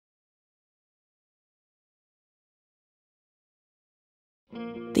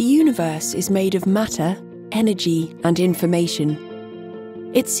The universe is made of matter, energy, and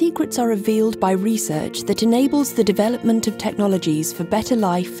information. Its secrets are revealed by research that enables the development of technologies for better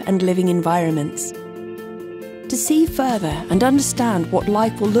life and living environments. To see further and understand what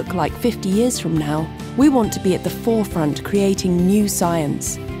life will look like 50 years from now, we want to be at the forefront creating new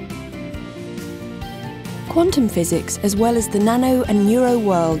science. Quantum physics, as well as the nano and neuro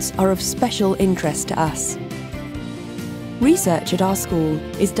worlds, are of special interest to us. Research at our school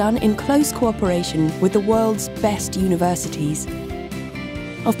is done in close cooperation with the world's best universities.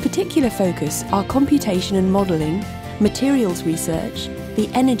 Of particular focus are computation and modelling, materials research, the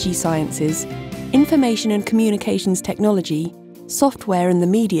energy sciences, information and communications technology, software and the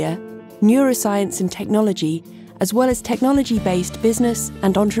media, neuroscience and technology, as well as technology-based business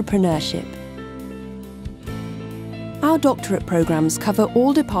and entrepreneurship. Our doctorate programmes cover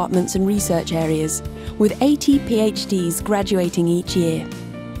all departments and research areas, with 80 PhDs graduating each year.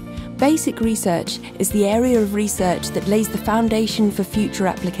 Basic research is the area of research that lays the foundation for future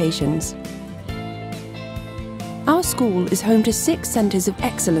applications. Our school is home to 6 centres of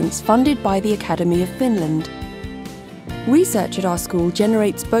excellence funded by the Academy of Finland. Research at our school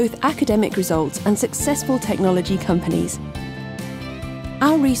generates both academic results and successful technology companies.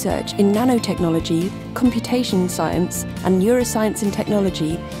 Our research in nanotechnology, computation science, and neuroscience and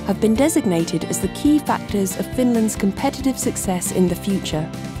technology have been designated as the key factors of Finland's competitive success in the future.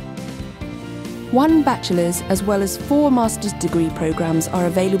 1 bachelor's as well as 4 master's degree programmes are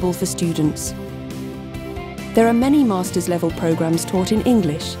available for students. There are many master's level programmes taught in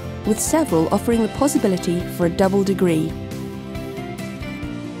English, with several offering the possibility for a double degree.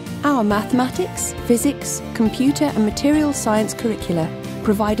 Our mathematics, physics, computer and materials science curricula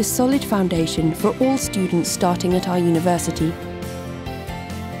provide a solid foundation for all students starting at our university.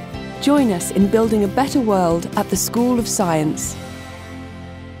 Join us in building a better world at the School of Science.